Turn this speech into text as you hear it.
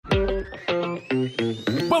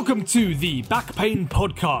Welcome to the Back Pain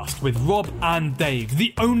Podcast with Rob and Dave,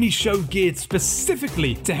 the only show geared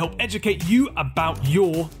specifically to help educate you about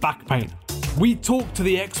your back pain. We talk to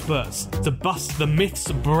the experts to bust the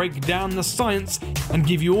myths, break down the science, and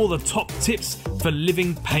give you all the top tips for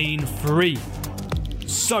living pain-free.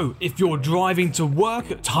 So, if you're driving to work,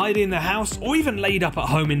 tidying the house, or even laid up at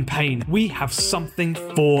home in pain, we have something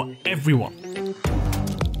for everyone.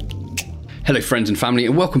 Hello friends and family,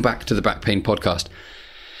 and welcome back to the Back Pain Podcast.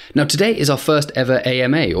 Now today is our first ever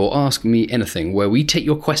AMA, or Ask Me Anything, where we take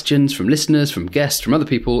your questions from listeners, from guests, from other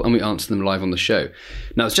people, and we answer them live on the show.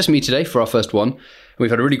 Now it's just me today for our first one. We've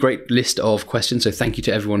had a really great list of questions, so thank you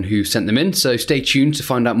to everyone who sent them in. So stay tuned to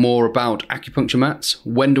find out more about acupuncture mats,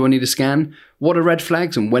 when do I need a scan, what are red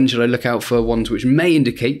flags, and when should I look out for ones which may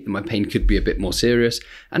indicate that my pain could be a bit more serious,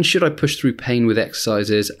 and should I push through pain with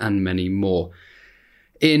exercises, and many more.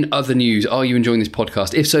 In other news, are you enjoying this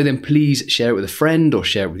podcast? If so, then please share it with a friend or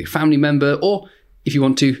share it with your family member, or if you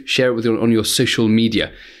want to, share it on your social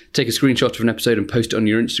media. Take a screenshot of an episode and post it on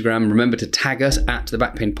your Instagram. Remember to tag us at the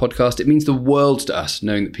Back Pain Podcast. It means the world to us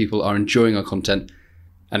knowing that people are enjoying our content,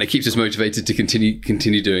 and it keeps us motivated to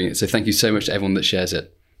continue doing it. So thank you so much to everyone that shares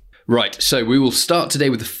it. Right, so we will start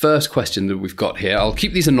today with the first question that we've got here. I'll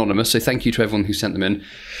keep these anonymous, so thank you to everyone who sent them in.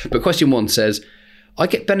 But question one says, I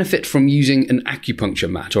get benefit from using an acupuncture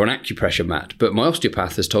mat or an acupressure mat, but my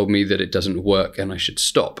osteopath has told me that it doesn't work and I should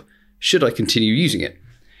stop. Should I continue using it?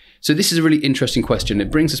 So this is a really interesting question. It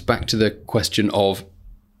brings us back to the question of,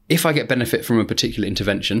 if I get benefit from a particular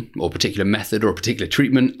intervention or particular method or a particular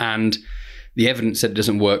treatment and the evidence said it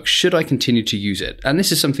doesn't work, should I continue to use it? And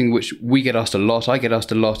this is something which we get asked a lot, I get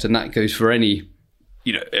asked a lot, and that goes for any,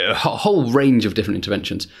 a whole range of different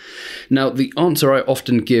interventions. Now, the answer I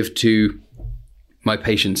often give to my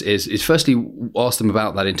patients is firstly ask them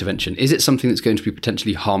about that intervention. Is it something that's going to be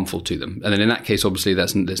potentially harmful to them? And then in that case, obviously,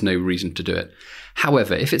 there's no reason to do it.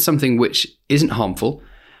 However, if it's something which isn't harmful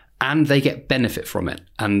and they get benefit from it,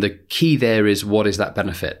 and the key there is, what is that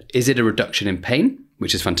benefit? Is it a reduction in pain,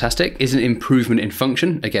 which is fantastic? Is it an improvement in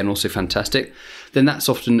function? Again, also fantastic. Then that's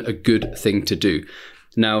often a good thing to do.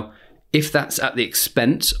 Now, if that's at the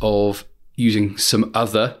expense of using some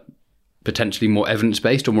other potentially more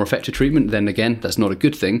evidence-based or more effective treatment, then again, that's not a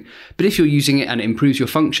good thing. But if you're using it and it improves your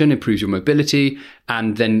function, improves your mobility,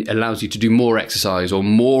 and then allows you to do more exercise or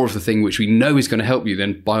more of the thing which we know is going to help you,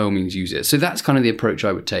 then by all means use it. So that's kind of the approach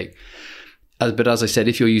I would take. But as I said,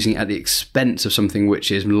 if you're using it at the expense of something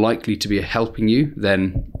which is likely to be helping you,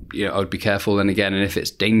 then I would be careful. And again, and if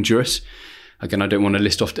it's dangerous, again, I don't want to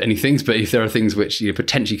list off any things, but if there are things which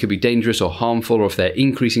potentially could be dangerous or harmful, or if they're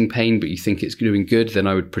increasing pain, but you think it's doing good, then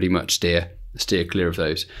I would pretty much steer clear of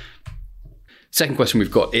those. Second question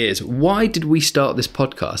we've got is, why did we start this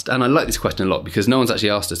podcast? And I like this question a lot because no one's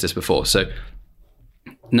actually asked us this before. So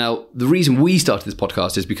now the reason we started this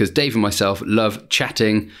podcast is because Dave and myself love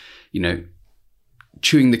chatting,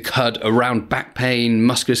 chewing the cud around back pain,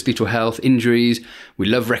 musculoskeletal health, injuries. We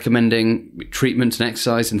love recommending treatments and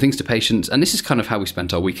exercise and things to patients. And this is kind of how we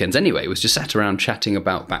spent our weekends anyway, was just sat around chatting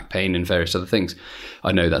about back pain and various other things.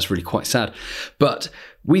 I know that's really quite sad, but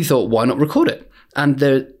we thought, why not record it?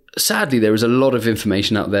 And sadly, there is a lot of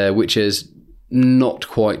information out there which is not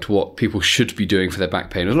quite what people should be doing for their back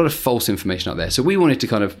pain. There's a lot of false information out there. So we wanted to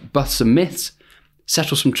kind of bust some myths,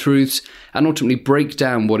 settle some truths, and ultimately break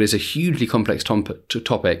down what is a hugely complex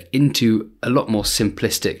topic into a lot more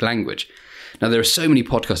simplistic language. Now, there are so many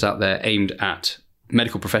podcasts out there aimed at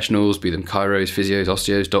medical professionals, be them chiros, physios,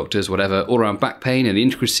 osteos, doctors, whatever, all around back pain and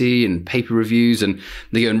intricacy and paper reviews, and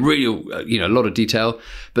they go in really, a lot of detail,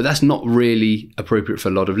 but that's not really appropriate for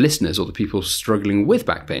a lot of listeners or the people struggling with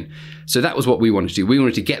back pain. So that was what we wanted to do. We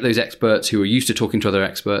wanted to get those experts who are used to talking to other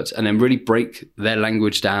experts and then really break their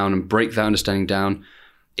language down and break their understanding down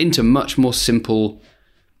into much more simple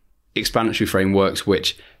explanatory frameworks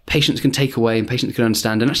which patients can take away and patients can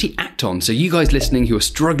understand and actually act on. So you guys listening who are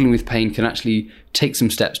struggling with pain can actually take some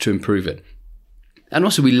steps to improve it. And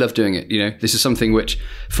also we love doing it. This is something which,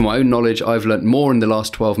 from my own knowledge, I've learned more in the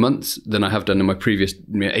last 12 months than I have done in my previous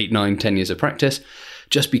 8, 9, 10 years of practice,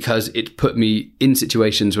 just because it put me in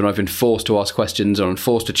situations when I've been forced to ask questions or I'm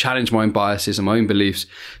forced to challenge my own biases and my own beliefs.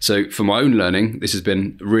 So for my own learning, this has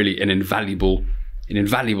been really an invaluable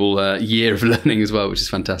year of learning as well, which is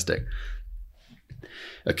fantastic.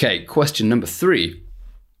 Okay, question number 3.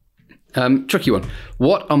 Tricky one.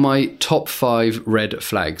 What are my top 5 red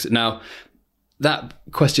flags? Now, that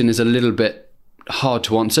question is a little bit hard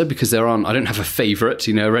to answer because I don't have a favorite.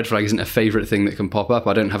 A red flag isn't a favorite thing that can pop up.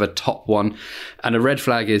 I don't have a top one. And a red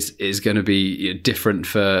flag is going to be different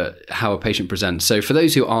for how a patient presents. So for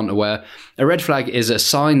those who aren't aware, a red flag is a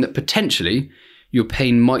sign that potentially your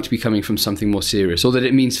pain might be coming from something more serious, or that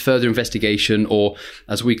it means further investigation, or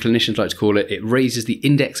as we clinicians like to call it, it raises the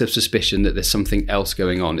index of suspicion that there's something else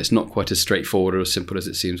going on. It's not quite as straightforward or as simple as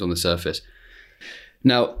it seems on the surface.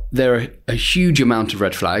 Now, there are a huge amount of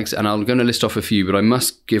red flags, and I'm going to list off a few, but I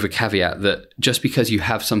must give a caveat that just because you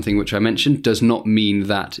have something which I mentioned does not mean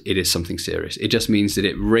that it is something serious. It just means that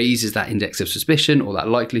it raises that index of suspicion, or that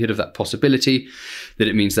likelihood of that possibility, that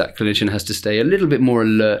it means that clinician has to stay a little bit more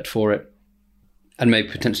alert for it, and may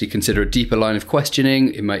potentially consider a deeper line of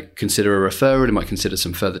questioning. It might consider a referral. It might consider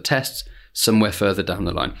some further tests somewhere further down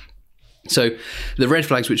the line. So the red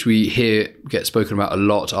flags which we hear get spoken about a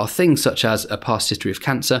lot are things such as a past history of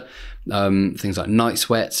cancer, things like night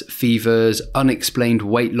sweats, fevers, unexplained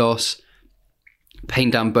weight loss,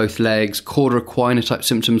 pain down both legs, cauda equina type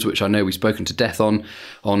symptoms, which I know we've spoken to death on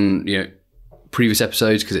previous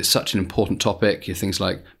episodes because it's such an important topic. Things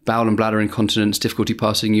like bowel and bladder incontinence, difficulty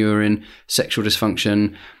passing urine, sexual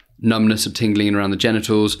dysfunction, numbness or tingling around the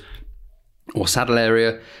genitals or saddle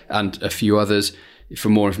area, and a few others. For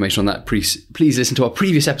more information on that, please listen to our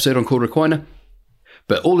previous episode on cauda equina.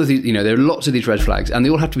 But all of these, there are lots of these red flags, and they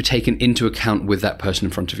all have to be taken into account with that person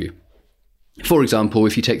in front of you. For example,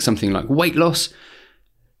 if you take something like weight loss,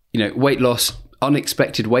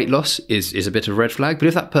 unexpected weight loss is a bit of a red flag. But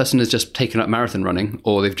if that person has just taken up marathon running,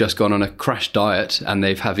 or they've just gone on a crash diet and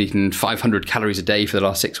have eaten 500 calories a day for the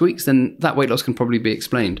last 6 weeks, then that weight loss can probably be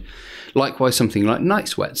explained. Likewise, something like night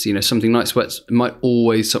sweats. A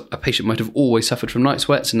patient might have always suffered from night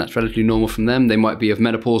sweats, and that's relatively normal from them. They might be of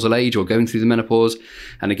menopausal age or going through the menopause,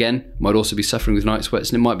 and again, might also be suffering with night sweats,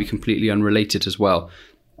 and it might be completely unrelated as well.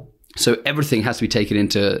 So everything has to be taken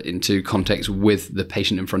into context with the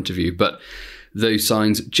patient in front of you. But those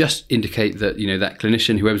signs just indicate that, that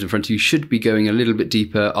clinician, whoever's in front of you, should be going a little bit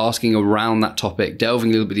deeper, asking around that topic, delving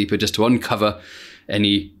a little bit deeper just to uncover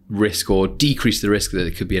any risk or decrease the risk that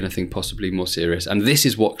it could be anything possibly more serious. And this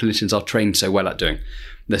is what clinicians are trained so well at doing.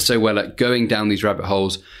 They're so well at going down these rabbit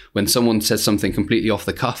holes when someone says something completely off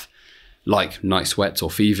the cuff, like night sweats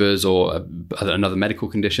or fevers or another medical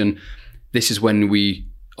condition. This is when we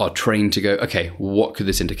are trained to go, okay, what could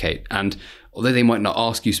this indicate? And although they might not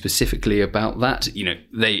ask you specifically about that,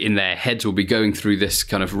 they in their heads will be going through this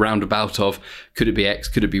kind of roundabout of, could it be X,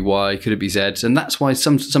 could it be Y, could it be Z? And that's why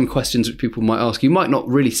some questions which people might ask you might not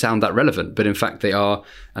really sound that relevant, but in fact they are,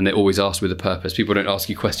 and they're always asked with a purpose. People don't ask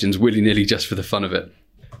you questions willy-nilly just for the fun of it.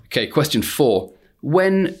 Okay, question 4.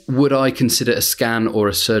 When would I consider a scan or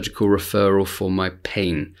a surgical referral for my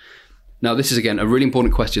pain? Now, this is, again, a really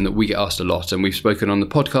important question that we get asked a lot, and we've spoken on the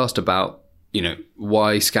podcast about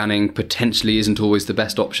why scanning potentially isn't always the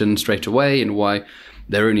best option straight away, and why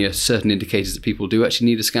there are only certain indicators that people do actually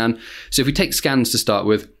need a scan. So if we take scans to start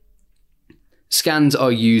with, scans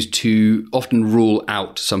are used to often rule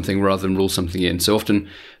out something rather than rule something in. So often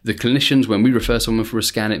the clinicians, when we refer someone for a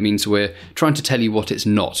scan, it means we're trying to tell you what it's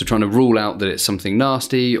not. So trying to rule out that it's something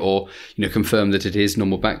nasty, or confirm that it is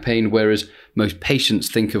normal back pain. Whereas most patients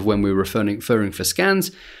think of when we're referring for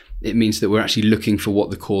scans, it means that we're actually looking for what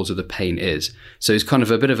the cause of the pain is. So it's kind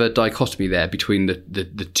of a bit of a dichotomy there between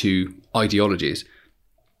the two ideologies.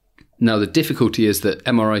 Now, the difficulty is that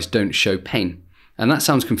MRIs don't show pain. And that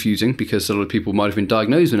sounds confusing because a lot of people might have been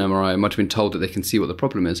diagnosed with an MRI and might have been told that they can see what the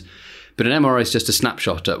problem is. But an MRI is just a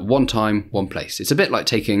snapshot at one time, one place. It's a bit like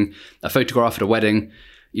taking a photograph at a wedding.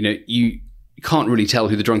 You can't really tell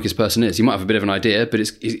who the drunkest person is. You might have a bit of an idea, but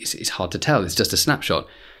it's hard to tell. It's just a snapshot.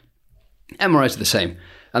 MRIs are the same.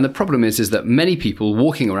 And the problem is that many people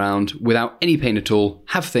walking around without any pain at all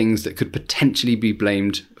have things that could potentially be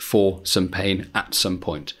blamed for some pain at some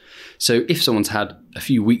point. So if someone's had a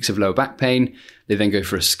few weeks of lower back pain, they then go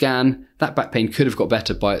for a scan, that back pain could have got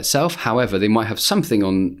better by itself. However, they might have something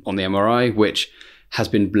on the MRI which has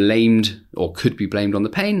been blamed or could be blamed on the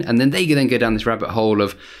pain. And then they then go down this rabbit hole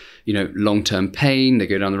of, long-term pain. They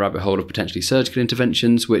go down the rabbit hole of potentially surgical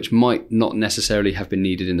interventions, which might not necessarily have been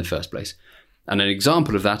needed in the first place. And an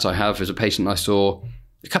example of that I have is a patient I saw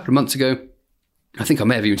a couple of months ago. I think I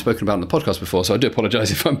may have even spoken about it on the podcast before, so I do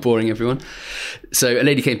apologise if I'm boring everyone. So a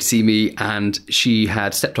lady came to see me and she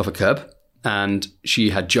had stepped off a curb and she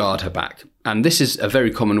had jarred her back. And this is a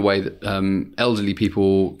very common way that elderly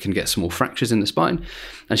people can get small fractures in the spine.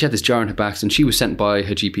 And she had this jar in her back, and she was sent by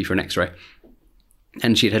her GP for an x-ray.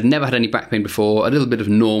 And she had never had any back pain before, a little bit of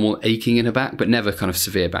normal aching in her back, but never kind of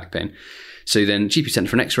severe back pain. So then GP sent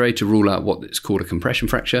for an x-ray to rule out what is called a compression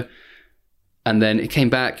fracture. And then it came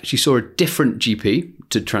back. She saw a different GP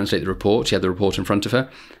to translate the report. She had the report in front of her.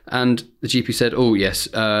 And the GP said, oh, yes,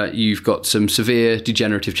 you've got some severe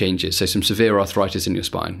degenerative changes, so some severe arthritis in your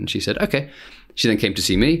spine. And she said, okay. She then came to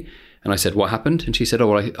see me. And I said, what happened? And she said, oh,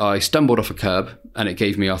 well, I stumbled off a curb and it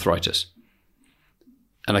gave me arthritis.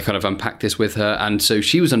 And I kind of unpacked this with her. And so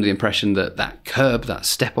she was under the impression that that curb, that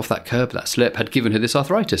step off that curb, that slip had given her this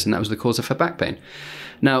arthritis, and that was the cause of her back pain.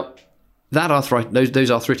 Now, that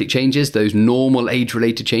those arthritic changes, those normal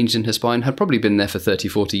age-related changes in her spine had probably been there for 30,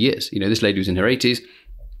 40 years. This lady was in her 80s.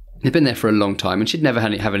 They'd been there for a long time, and she'd never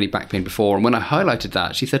had any back pain before. And when I highlighted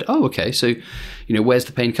that, she said, oh, okay, so, where's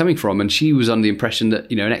the pain coming from? And she was under the impression that,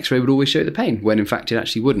 an x-ray would always show the pain, when in fact it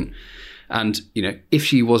actually wouldn't. And, if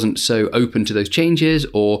she wasn't so open to those changes,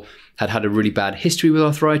 or had a really bad history with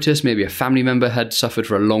arthritis, maybe a family member had suffered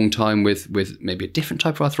for a long time with maybe a different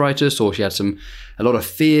type of arthritis, or she had a lot of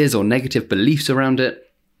fears or negative beliefs around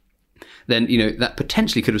it, then, that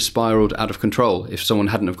potentially could have spiraled out of control if someone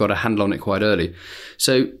hadn't have got a handle on it quite early.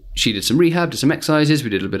 So she did some rehab, did some exercises, we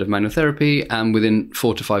did a bit of manual therapy, and within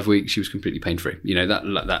 4 to 5 weeks, she was completely pain-free.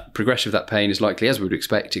 That progression of that pain is likely, as we would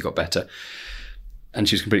expect, it got better. And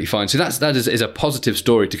she was completely fine. So that is a positive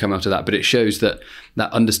story to come out of that, but it shows that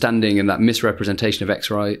understanding and that misrepresentation of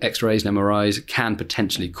X-rays and MRIs can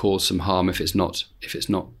potentially cause some harm if it's not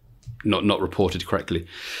reported correctly.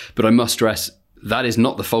 But I must stress, that is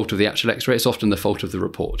not the fault of the actual X-ray. It's often the fault of the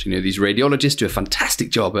report. These radiologists do a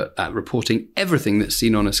fantastic job at reporting everything that's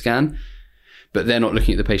seen on a scan, but they're not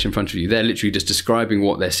looking at the patient in front of you. They're literally just describing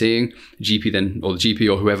what they're seeing. The GP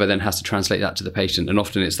or whoever then has to translate that to the patient. And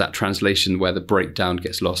often it's that translation where the breakdown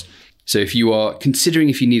gets lost. So if you are considering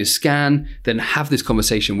if you need a scan, then have this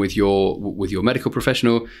conversation with your medical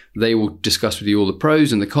professional. They will discuss with you all the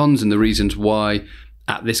pros and the cons and the reasons why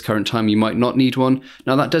at this current time you might not need one.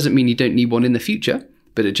 Now, that doesn't mean you don't need one in the future,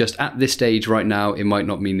 but it just at this stage right now, it might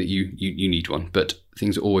not mean that you need one, but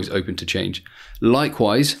things are always open to change.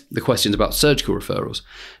 Likewise, the questions about surgical referrals.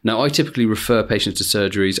 Now, I typically refer patients to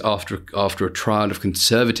surgeries after a trial of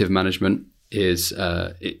conservative management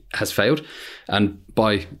it has failed. And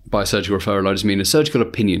by a surgical referral, I just mean a surgical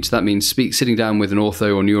opinion. So that means sitting down with an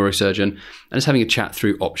ortho or neurosurgeon and just having a chat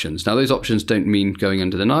through options. Now, those options don't mean going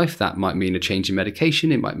under the knife. That might mean a change in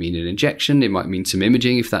medication. It might mean an injection. It might mean some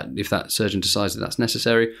imaging if that surgeon decides that that's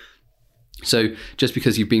necessary. So just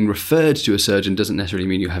because you've been referred to a surgeon doesn't necessarily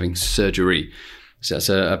mean you're having surgery. So that's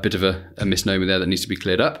a bit of a misnomer there that needs to be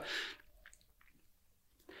cleared up.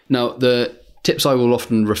 Now, the tips I will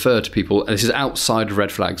often refer to people, and this is outside of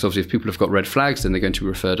red flags. Obviously, if people have got red flags, then they're going to be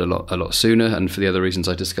referred a lot sooner, and for the other reasons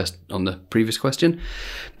I discussed on the previous question.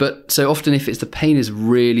 But so often if the pain is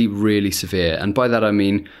really, really severe, and by that I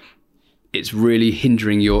mean it's really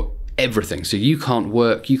hindering your everything. So you can't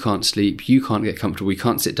work, you can't sleep, you can't get comfortable, you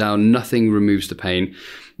can't sit down, nothing removes the pain,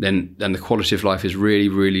 then the quality of life is really,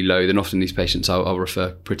 really low. Then often these patients I'll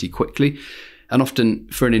refer pretty quickly. And often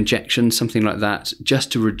for an injection, something like that, just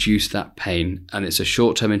to reduce that pain. And it's a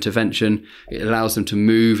short-term intervention. It allows them to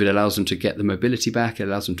move. It allows them to get the mobility back. It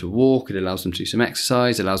allows them to walk. It allows them to do some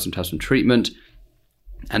exercise. It allows them to have some treatment.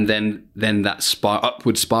 And then that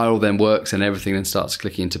upward spiral then works and everything then starts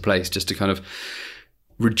clicking into place just to kind of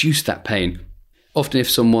reduce that pain. Often if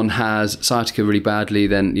someone has sciatica really badly,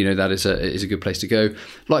 then that is a good place to go.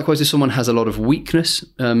 Likewise, if someone has a lot of weakness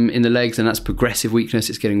in the legs, and that's progressive weakness,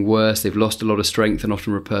 it's getting worse, they've lost a lot of strength, and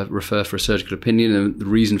often refer for a surgical opinion. And the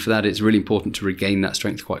reason for that, it's really important to regain that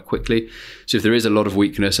strength quite quickly. So if there is a lot of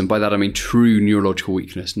weakness, and by that I mean true neurological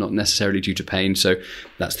weakness, not necessarily due to pain, so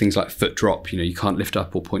that's things like foot drop, you can't lift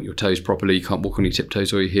up or point your toes properly, you can't walk on your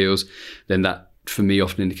tiptoes or your heels, then that for me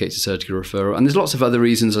often indicates a surgical referral. And there's lots of other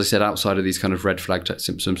reasons, as I said, outside of these kind of red flag type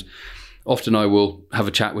symptoms. Often I will have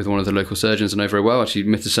a chat with one of the local surgeons I know very well, actually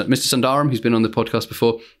Mr. Sundaram, who's been on the podcast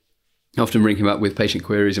before. I often ring him up with patient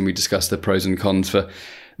queries and we discuss the pros and cons for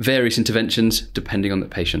various interventions depending on the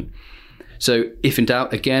patient. So if in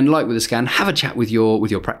doubt, again, like with a scan, have a chat with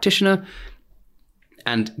your practitioner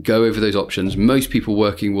and go over those options. Most people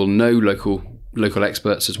working will know local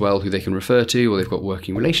experts as well who they can refer to or they've got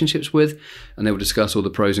working relationships with, and they will discuss all the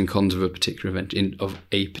pros and cons of a particular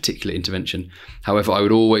intervention. However, I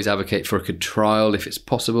would always advocate for a good trial if it's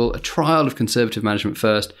possible, a trial of conservative management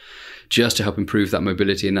first, just to help improve that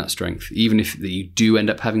mobility and that strength. Even if you do end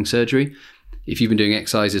up having surgery, if you've been doing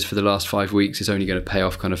exercises for the last 5 weeks, it's only going to pay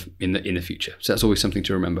off kind of in the future. So that's always something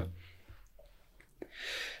to remember.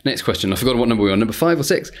 Next question, I forgot what number we're on, number 5 or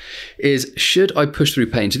 6, is should I push through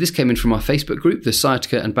pain? So this came in from our Facebook group, the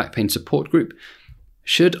Sciatica and Back Pain Support Group.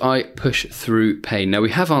 Should I push through pain? Now we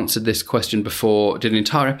have answered this question before, did an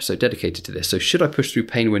entire episode dedicated to this. So should I push through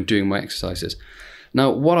pain when doing my exercises? Now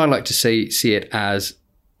what I like to see it as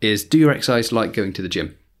is do your exercise like going to the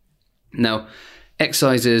gym. Now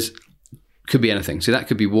exercises could be anything. So that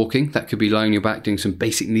could be walking, that could be lying on your back doing some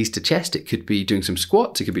basic knees to chest, it could be doing some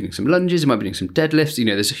squats, it could be doing some lunges, it might be doing some deadlifts.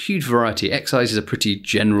 There's a huge variety. Exercise is a pretty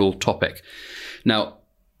general topic. Now,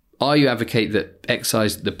 I advocate that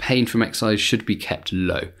the pain from exercise should be kept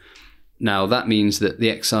low. Now, that means that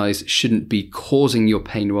the exercise shouldn't be causing your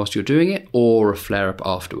pain whilst you're doing it or a flare-up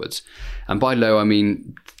afterwards. And by low, I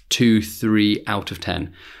mean 2, 3 out of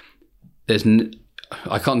 10.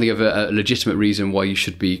 I can't think of a legitimate reason why you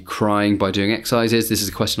should be crying by doing exercises. This is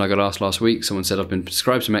a question I got asked last week. Someone said, I've been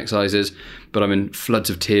prescribed some exercises, but I'm in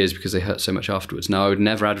floods of tears because they hurt so much afterwards. Now, I would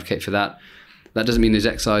never advocate for that. That doesn't mean those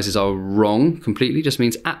exercises are wrong completely. It just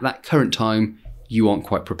means at that current time, you aren't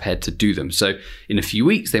quite prepared to do them. So in a few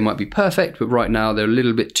weeks, they might be perfect, but right now they're a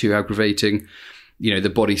little bit too aggravating. The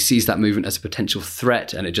body sees that movement as a potential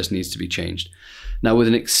threat and it just needs to be changed. Now, with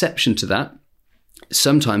an exception to that,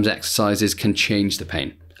 sometimes exercises can change the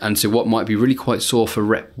pain. And so what might be really quite sore for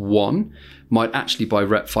rep 1 might actually by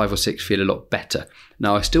rep 5 or 6 feel a lot better.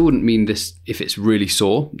 Now, I still wouldn't mean this if it's really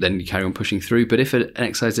sore, then you carry on pushing through. But if an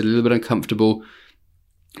exercise is a little bit uncomfortable,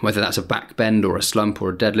 whether that's a back bend or a slump or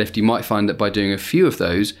a deadlift, you might find that by doing a few of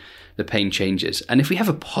those, the pain changes. And if we have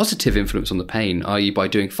a positive influence on the pain, i.e. by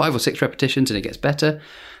doing 5 or 6 repetitions and it gets better,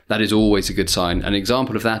 that is always a good sign. An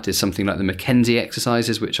example of that is something like the McKenzie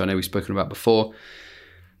exercises, which I know we've spoken about before.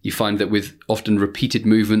 You find that with often repeated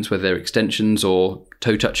movements, whether they're extensions or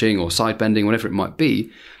toe touching or side bending, whatever it might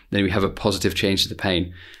be, then we have a positive change to the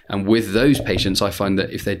pain. And with those patients, I find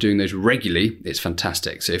that if they're doing those regularly, it's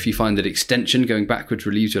fantastic. So if you find that extension going backwards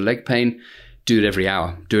relieves your leg pain, do it every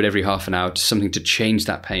hour, do it every half an hour, just something to change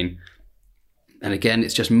that pain. And again,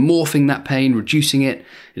 it's just morphing that pain, reducing it.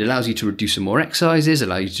 It allows you to do some more exercises,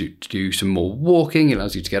 allows you to do some more walking, it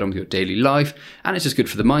allows you to get on with your daily life. And it's just good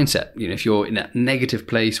for the mindset. If you're in that negative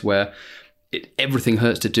place where everything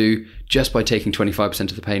hurts to do, just by taking 25%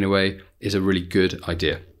 of the pain away is a really good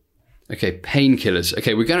idea. Okay, painkillers.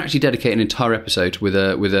 Okay, we're going to actually dedicate an entire episode with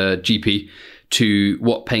a GP to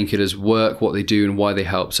what painkillers work, what they do, and why they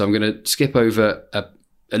help. So I'm going to skip over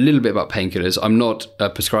a little bit about painkillers. I'm not a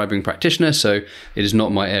prescribing practitioner, so it is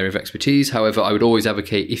not my area of expertise. However, I would always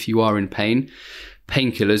advocate if you are in pain,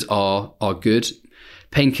 painkillers are good.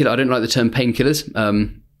 I don't like the term painkillers.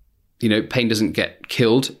 Pain doesn't get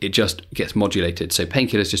killed, it just gets modulated. So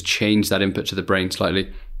painkillers just change that input to the brain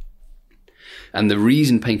slightly. And the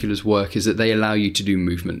reason painkillers work is that they allow you to do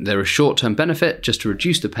movement. They're a short-term benefit just to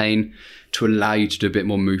reduce the pain, to allow you to do a bit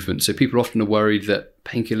more movement. So people often are worried that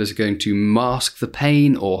painkillers are going to mask the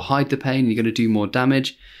pain or hide the pain, and you're going to do more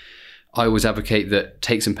damage. I always advocate that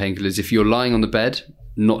take some painkillers. If you're lying on the bed,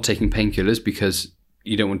 not taking painkillers because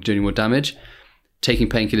you don't want to do any more damage, taking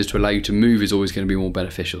painkillers to allow you to move is always going to be more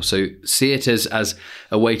beneficial. So see it as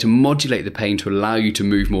a way to modulate the pain to allow you to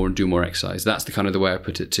move more and do more exercise. That's the way I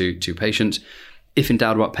put it to patients. If in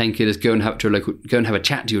doubt about painkillers, go and have a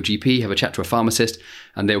chat to your GP, have a chat to a pharmacist,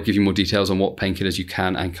 and they'll give you more details on what painkillers you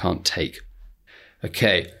can and can't take.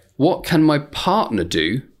 Okay, what can my partner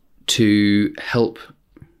do to help?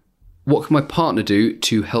 What can my partner do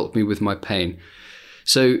to help me with my pain?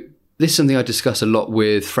 So this is something I discuss a lot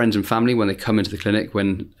with friends and family when they come into the clinic,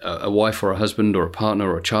 when a wife or a husband or a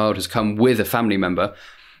partner or a child has come with a family member,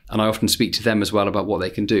 and I often speak to them as well about what they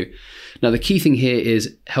can do. Now, the key thing here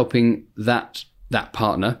is helping that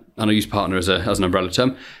partner, and I use partner as an umbrella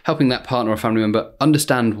term, helping that partner or family member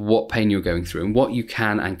understand what pain you're going through and what you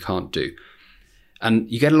can and can't do.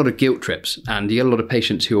 And you get a lot of guilt trips, and you get a lot of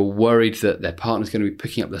patients who are worried that their partner's going to be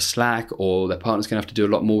picking up the slack, or their partner's going to have to do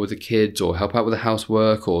a lot more with the kids, or help out with the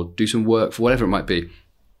housework, or do some work for whatever it might be.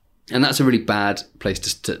 And that's a really bad place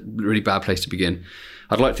to begin.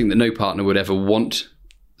 I'd like to think that no partner would ever want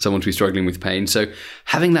someone to be struggling with pain. So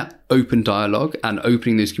having that open dialogue and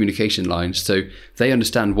opening those communication lines so they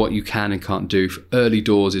understand what you can and can't do for early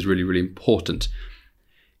doors is really, really important.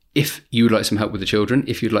 If you would like some help with the children,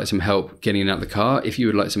 if you'd like some help getting in and out of the car, if you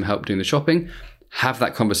would like some help doing the shopping, have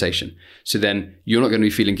that conversation. So then you're not going to be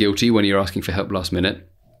feeling guilty when you're asking for help last minute.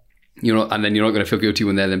 And then you're not going to feel guilty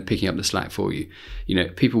when they're then picking up the slack for you.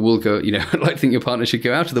 People will go, I'd like to think your partner should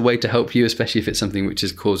go out of the way to help you, especially if it's something which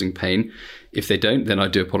is causing pain. If they don't, then I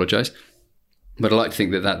do apologize. But I like to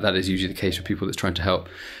think that is usually the case for people that's trying to help.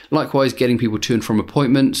 Likewise, getting people to and from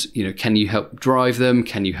appointments. Can you help drive them?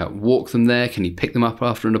 Can you help walk them there? Can you pick them up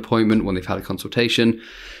after an appointment when they've had a consultation?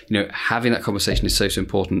 Having that conversation is so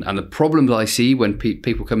important. And the problems I see when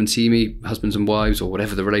people come and see me, husbands and wives or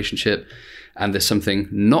whatever the relationship, and there's something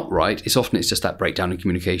not right, it's just that breakdown in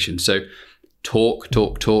communication. So talk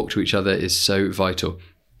to each other is so vital.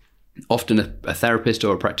 Often a therapist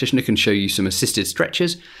or a practitioner can show you some assisted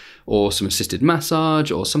stretches or some assisted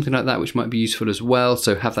massage or something like that, which might be useful as well.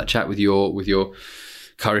 So have that chat with your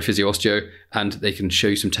chirophysio osteo, and they can show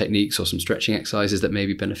you some techniques or some stretching exercises that may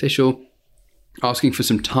be beneficial. Asking for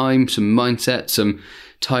some time, some mindset, some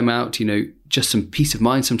time out, just some peace of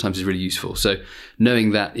mind sometimes is really useful. So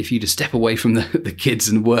knowing that if you just step away from the kids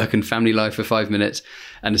and work and family life for 5 minutes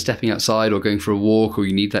and are stepping outside or going for a walk, or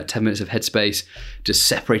you need that 10 minutes of headspace, just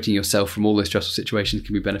separating yourself from all those stressful situations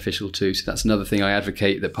can be beneficial too. So that's another thing I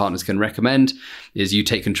advocate that partners can recommend, is you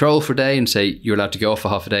take control for a day and say you're allowed to go off for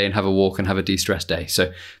half a day and have a walk and have a de-stress day.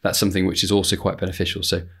 So that's something which is also quite beneficial.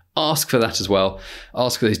 So ask for that as well.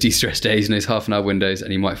 Ask for those de-stress days and those half-an-hour windows,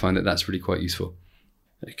 and you might find that that's really quite useful.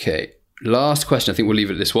 Okay, last question, I think we'll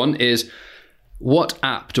leave it at this one, is what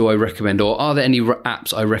app do I recommend, or are there any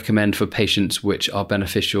apps I recommend for patients which are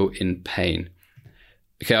beneficial in pain?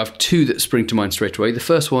 Okay, I have two that spring to mind straight away. The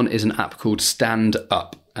first one is an app called Stand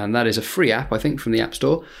Up, and that is a free app, I think, from the App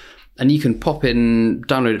Store. And you can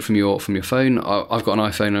download it from your phone. I've got an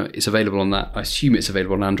iPhone. It's available on that. I assume it's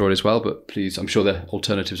available on Android as well, but please, I'm sure there are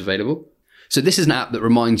alternatives available. So this is an app that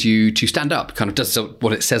reminds you to stand up, kind of does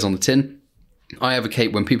what it says on the tin. I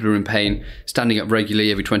advocate when people are in pain, standing up regularly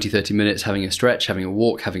every 20, 30 minutes, having a stretch, having a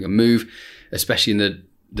walk, having a move, especially in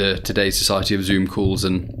the today's society of Zoom calls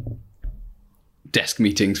and desk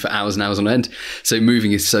meetings for hours and hours on end. So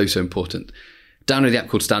moving is so, so important. Download the app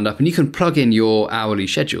called Stand Up, and you can plug in your hourly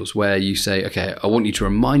schedules where you say, okay, I want you to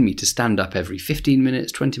remind me to stand up every 15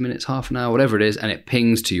 minutes, 20 minutes, half an hour, whatever it is, and it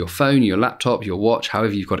pings to your phone, your laptop, your watch,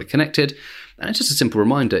 however you've got it connected. And it's just a simple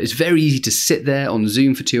reminder. It's very easy to sit there on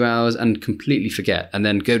Zoom for 2 hours and completely forget, and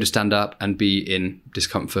then go to stand up and be in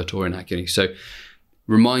discomfort or in agony. So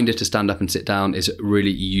reminder to stand up and sit down is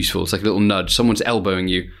really useful. It's like a little nudge. Someone's elbowing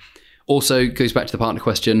you. Also, goes back to the partner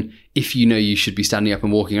question. If you know you should be standing up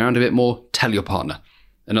and walking around a bit more, tell your partner.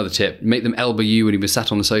 Another tip, make them elbow you when you've been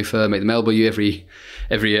sat on the sofa. Make them elbow you every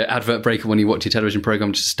advert break when you watch your television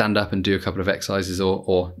program. Just stand up and do a couple of exercises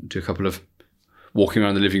or do a couple of walking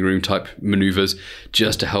around the living room type maneuvers,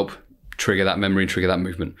 just to help trigger that memory and trigger that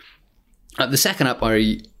movement. The second app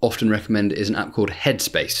I often recommend is an app called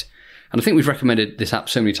Headspace. And I think we've recommended this app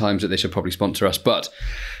so many times that they should probably sponsor us, but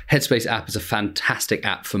Headspace app is a fantastic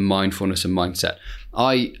app for mindfulness and mindset.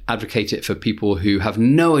 I advocate it for people who have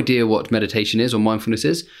no idea what meditation is or mindfulness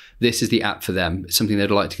is. This is the app for them. It's something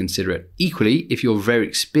they'd like to consider it. Equally, if you're very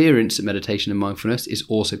experienced at meditation and mindfulness, is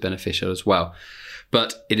also beneficial as well.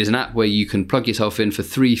 But it is an app where you can plug yourself in for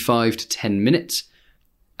 3, 5 to 10 minutes,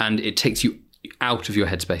 and it takes you out of your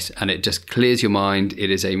headspace and it just clears your mind.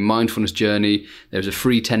 It is a mindfulness journey. There's a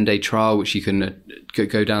free 10-day trial which you can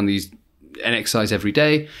go down an exercise every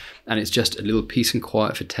day, and it's just a little peace and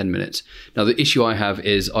quiet for 10 minutes. Now, the issue I have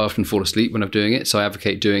is I often fall asleep when I'm doing it, so I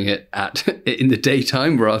advocate doing it in the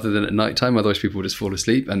daytime rather than at nighttime. Otherwise, people will just fall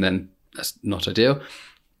asleep, and then that's not ideal.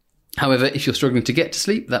 However, if you're struggling to get to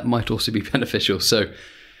sleep, that might also be beneficial. So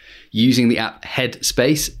using the app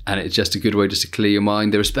Headspace, and it's just a good way just to clear your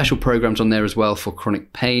mind. There are special programs on there as well for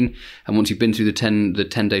chronic pain. And once you've been through the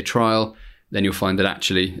 10-day trial, then you'll find that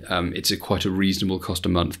actually it's quite a reasonable cost a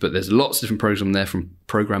month. But there's lots of different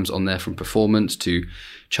programs on there from performance to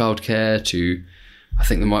childcare to, I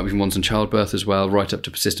think there might be ones on childbirth as well, right up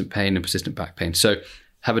to persistent pain and persistent back pain. So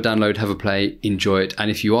have a download, have a play, enjoy it. And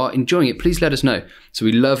if you are enjoying it, please let us know. So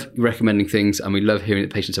we love recommending things, and we love hearing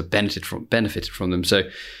that patients have benefited from them. So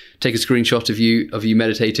take a screenshot of you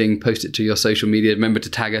meditating, post it to your social media. Remember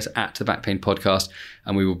to tag us at the Back Pain Podcast,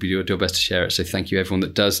 and we will do our best to share it. So thank you everyone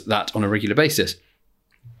that does that on a regular basis.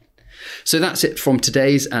 So that's it from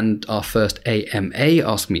today's and our first AMA,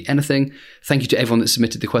 Ask Me Anything. Thank you to everyone that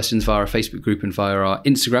submitted the questions via our Facebook group and via our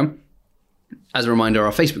Instagram. As a reminder,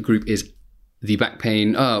 our Facebook group is the Back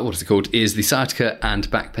Pain, is the Sciatica and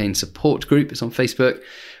Back Pain Support Group. It's on Facebook.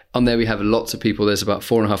 On there we have lots of people. There's about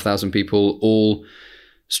 4,500 people, all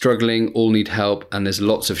struggling, all need help, and there's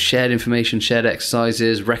lots of shared information, shared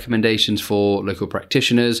exercises, recommendations for local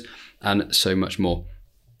practitioners, and so much more.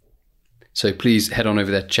 So please head on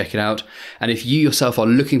over there to check it out. And if you yourself are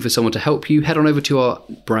looking for someone to help you, head on over to our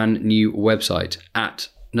brand new website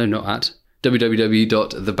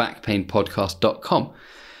www.thebackpainpodcast.com.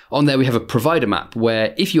 On there, we have a provider map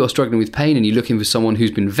where if you are struggling with pain and you're looking for someone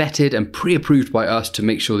who's been vetted and pre-approved by us to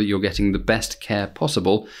make sure that you're getting the best care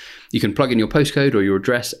possible, you can plug in your postcode or your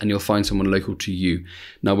address and you'll find someone local to you.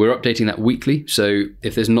 Now, we're updating that weekly, so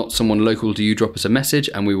if there's not someone local to you, drop us a message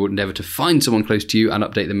and we will endeavour to find someone close to you and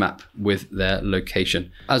update the map with their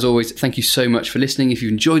location. As always, thank you so much for listening. If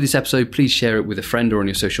you've enjoyed this episode, please share it with a friend or on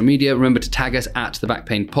your social media. Remember to tag us at The Back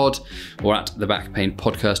Pain Pod or at The Back Pain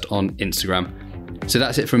Podcast on Instagram. So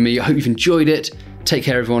that's it from me. I hope you've enjoyed it. Take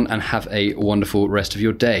care, everyone, and have a wonderful rest of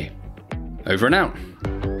your day. Over and out.